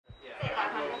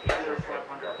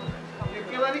Do you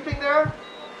feel anything there?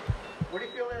 What do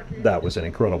you feel there, Keith? That was an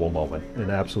incredible moment, an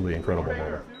absolutely incredible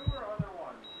moment.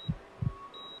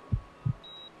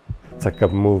 It's like a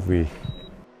movie.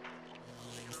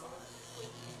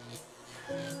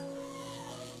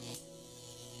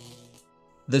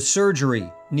 The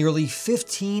surgery, nearly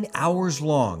 15 hours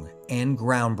long and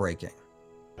groundbreaking.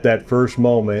 That first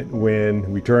moment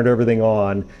when we turned everything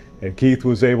on and Keith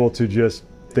was able to just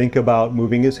think about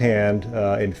moving his hand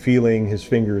and feeling his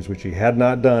fingers, which he had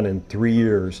not done in 3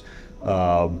 years,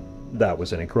 that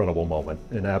was an incredible moment,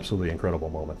 an absolutely incredible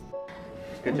moment.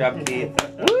 Good job, Keith.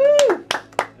 Woo!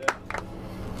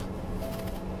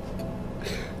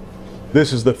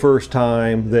 This is the first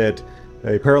time that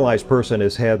a paralyzed person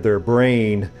has had their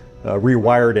brain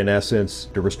rewired, in essence,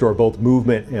 to restore both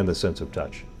movement and the sense of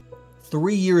touch.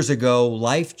 3 years ago,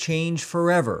 life changed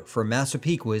forever for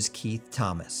Massapequa's Keith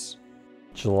Thomas.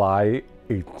 July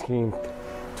 18th,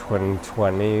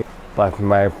 2020. Left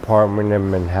my apartment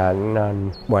in Manhattan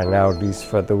and went out east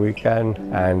for the weekend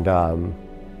and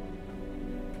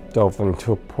dove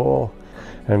into a pool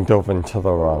and dove into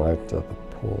the wrong edge of the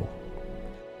pool.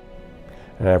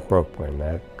 And I broke my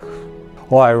neck.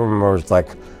 All I remember was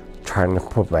like trying to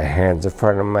put my hands in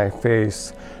front of my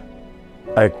face,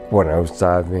 like when I was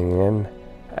diving in,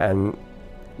 and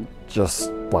just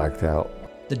blacked out.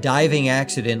 The diving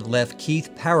accident left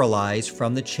Keith paralyzed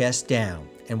from the chest down,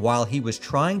 and while he was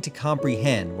trying to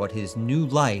comprehend what his new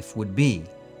life would be,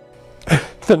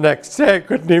 the next day I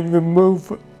couldn't even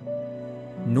move.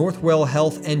 Northwell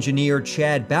Health engineer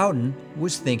Chad Boughton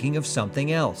was thinking of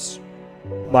something else.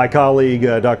 My colleague,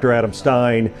 Dr. Adam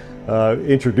Stein,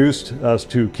 introduced us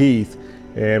to Keith,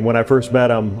 and when I first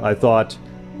met him, I thought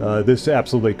this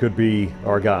absolutely could be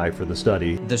our guy for the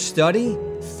study. The study?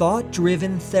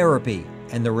 Thought-driven therapy,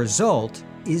 and the result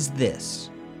is this.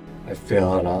 I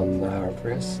feel it on the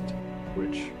wrist.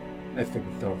 Which? I think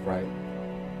the right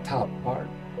top part.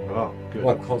 Oh, good.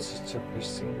 One closest to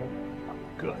Christina.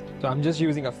 Good. So I'm just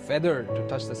using a feather to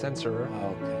touch the sensor,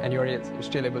 Okay. and you're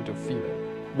still able to feel it.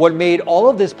 What made all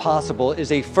of this possible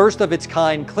is a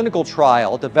first-of-its-kind clinical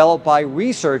trial developed by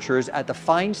researchers at the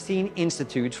Feinstein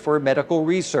Institutes for Medical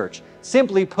Research.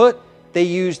 Simply put, they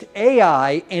used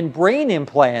AI and brain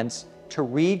implants to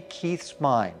read Keith's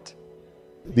mind.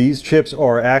 These chips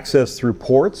are accessed through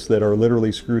ports that are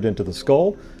literally screwed into the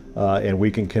skull, and we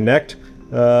can connect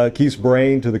Keith's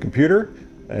brain to the computer,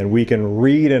 and we can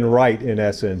read and write, in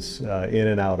essence, in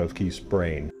and out of Keith's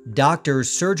brain. Doctors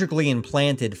surgically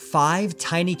implanted 5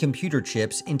 tiny computer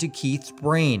chips into Keith's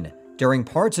brain. During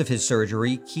parts of his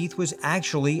surgery, Keith was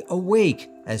actually awake.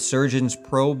 As surgeons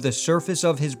probed the surface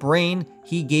of his brain,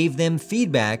 he gave them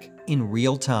feedback in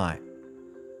real time.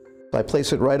 I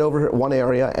placed it right over one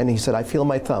area, and he said, I feel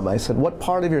my thumb. I said, what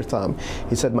part of your thumb?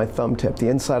 He said, my thumb tip, the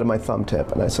inside of my thumb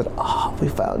tip. And I said, oh, we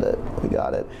found it, we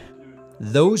got it.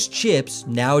 Those chips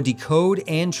now decode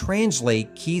and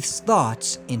translate Keith's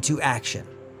thoughts into action.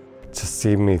 To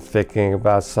see me thinking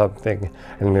about something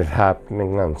and it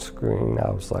happening on screen, I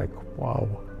was like, wow.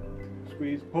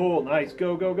 Squeeze, pull, nice,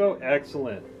 go, go, go,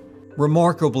 excellent.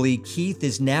 Remarkably, Keith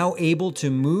is now able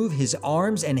to move his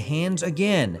arms and hands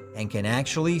again and can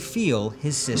actually feel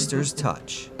his sister's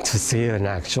touch. To see an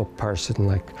actual person,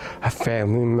 like a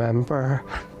family member,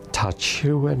 touch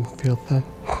you and feel them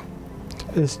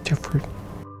is different.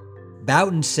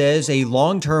 Boughton says a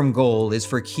long-term goal is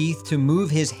for Keith to move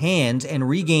his hands and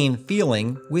regain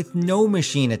feeling with no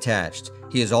machine attached.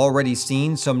 He has already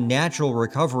seen some natural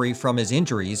recovery from his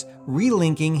injuries,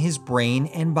 relinking his brain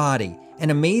and body.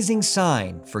 An amazing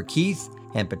sign for Keith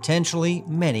and potentially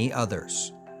many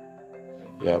others.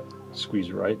 Yep,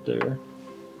 squeeze right there.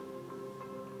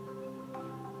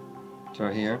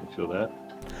 Right here. You feel that?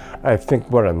 I think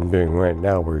what I'm doing right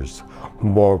now is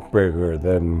more bigger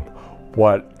than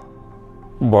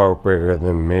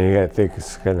me. I think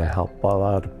it's going to help a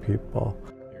lot of people.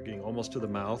 You're getting almost to the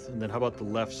mouth, and then how about the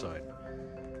left side?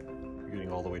 You're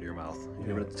getting all the way to your mouth.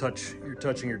 You're able to touch, you're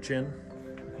touching your chin?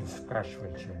 I can scratch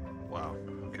my chin. Wow,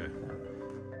 okay.